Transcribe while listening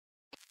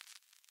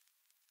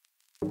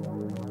Slump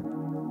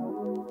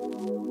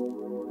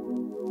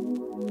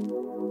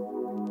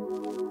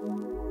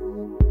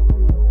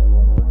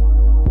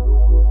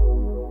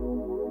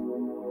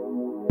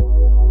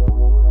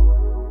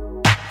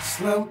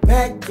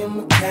back in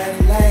my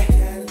Cadillac,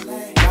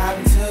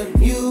 vibing to the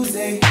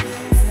music.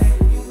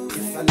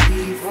 If I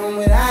leave home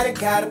without it,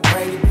 gotta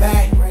bring it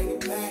back.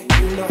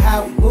 You know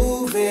how we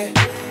move it.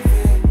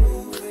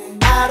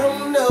 I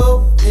don't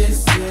know if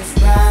this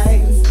is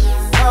right.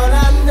 All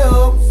I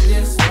know is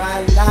this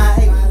my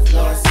life.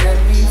 Lord, set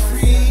me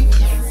free.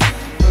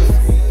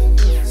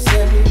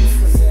 Set me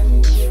free.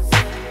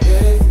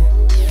 Yeah.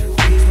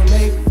 Please don't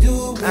make me do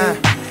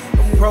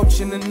it.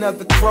 Approaching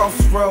another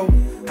crossroad.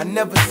 I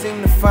never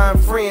seem to find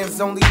friends,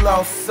 only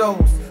lost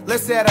souls.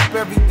 Let's add up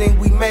everything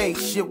we made,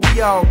 shit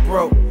we all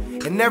broke.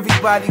 And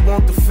everybody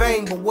want the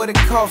fame, but what it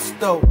costs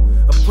though?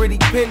 A pretty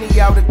penny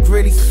out of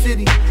gritty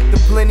city.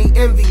 The plenty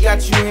envy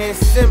got you in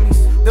semis.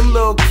 Them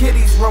little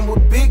kitties run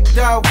with big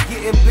dogs,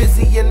 getting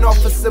busy and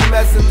off of some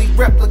Mesley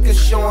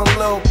replicas showing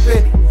little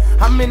pity.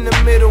 I'm in the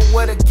middle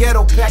of the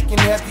ghetto packing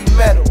heavy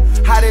metal.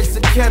 Hot as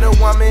a kettle,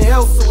 I'm in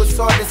hell, so it's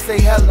hard to say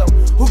hello.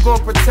 Who gon'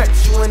 protect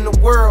you in the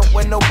world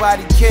when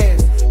nobody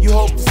cares? You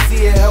hope to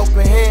see a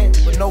helping hand,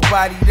 but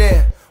nobody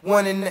there.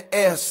 One in the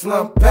air,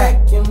 slump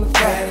back in my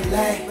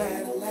Cadillac,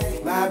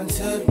 vibing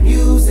to the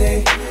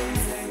music.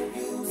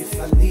 If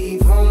I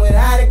leave home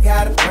without it,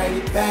 gotta bring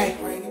it back.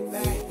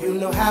 You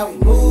know how we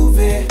move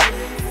it.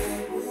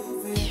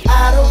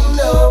 I don't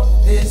know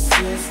if this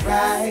is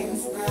right.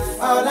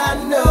 All I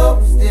know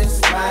is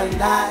this my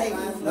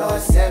life.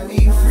 Lord, set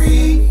me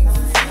free.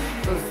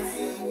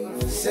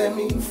 Set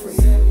me free.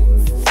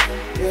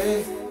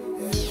 Yeah.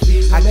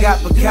 I got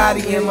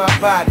Bugatti in my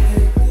body,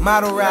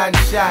 model riding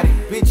shoddy.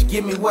 Bitch,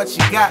 give me what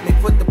you got me,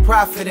 put the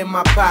profit in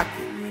my pocket.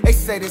 They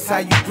say this how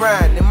you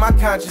grind, in my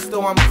conscience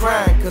though I'm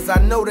crying. Cause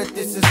I know that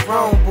this is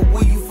wrong, but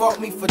will you fault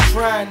me for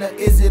trying? Or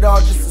is it all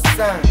just a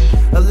sign,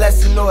 a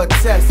lesson or a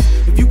test?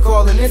 If you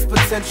calling this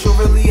potential,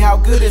 really how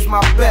good is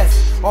my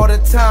best? All the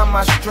time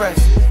I stress,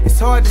 it's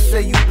hard to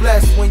say you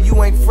blessed when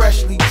you ain't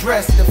freshly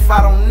dressed. If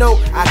I don't know,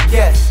 I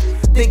guess.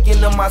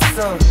 Thinking of my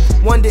son,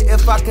 wonder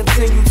if I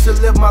continue to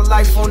live my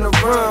life on the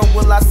run.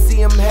 Will I see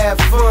him have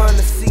fun, or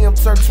see him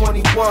turn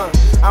 21?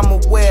 I'm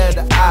aware of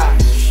the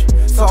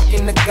odds.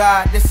 Talking to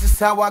God, this is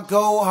how I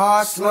go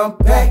hard. Slump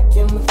back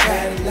in my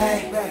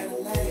Cadillac,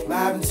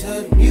 vibing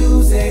to the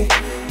music.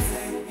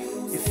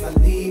 If I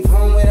leave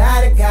home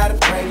without it, gotta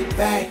bring it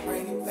back.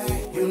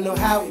 You know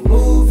how we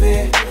move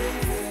it.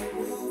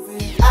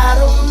 I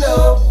don't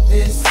know if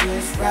this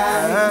is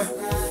right.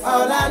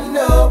 All I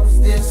know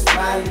is this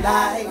my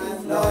life.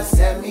 Lord,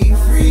 set me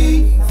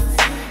free.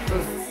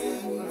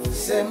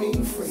 Set me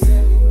free.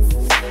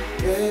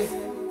 Yeah.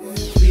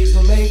 Please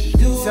don't make me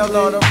do it. Tell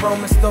all the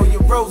Romans throw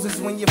your roses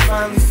when you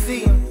finally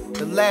see them.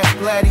 The last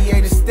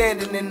gladiator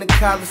standing in the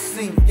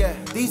Coliseum. Yeah,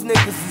 these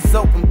niggas is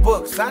open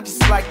books, I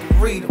just like to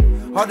read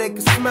them. All they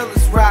can smell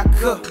is rock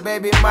cook,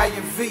 baby Maya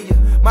Villa.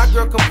 My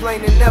girl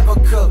complaining never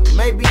cook,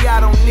 maybe I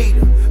don't need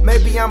her.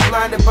 Maybe I'm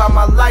blinded by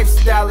my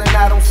lifestyle and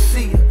I don't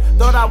see her.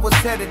 Thought I was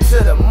headed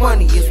to the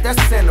money, is that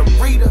Santa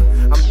Rita?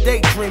 I'm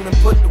daydreaming,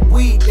 put the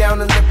weed down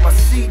and lift my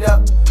seat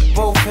up.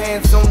 Both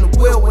hands on the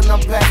wheel when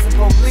I'm passing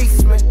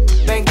policemen.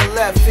 Bang the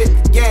left, hit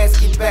the gas,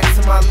 get back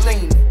to my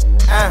leaning.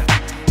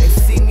 They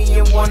see me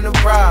and wanna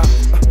rob.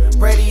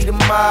 Ready to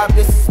mob,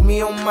 this is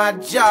me on my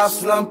job.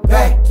 Slump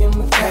back in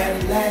my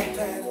Cadillac,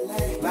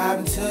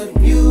 vibing to the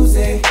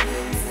music.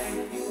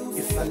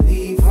 If I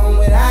leave home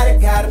without it,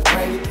 gotta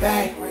bring it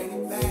back.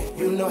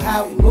 You know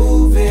how we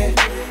move it.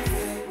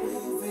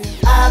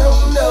 I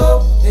don't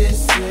know if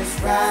this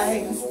is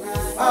right.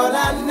 All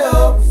I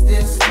know is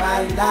this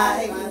my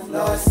life.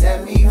 Lord,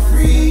 set me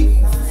free.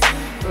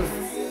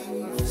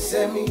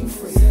 Set me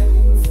free.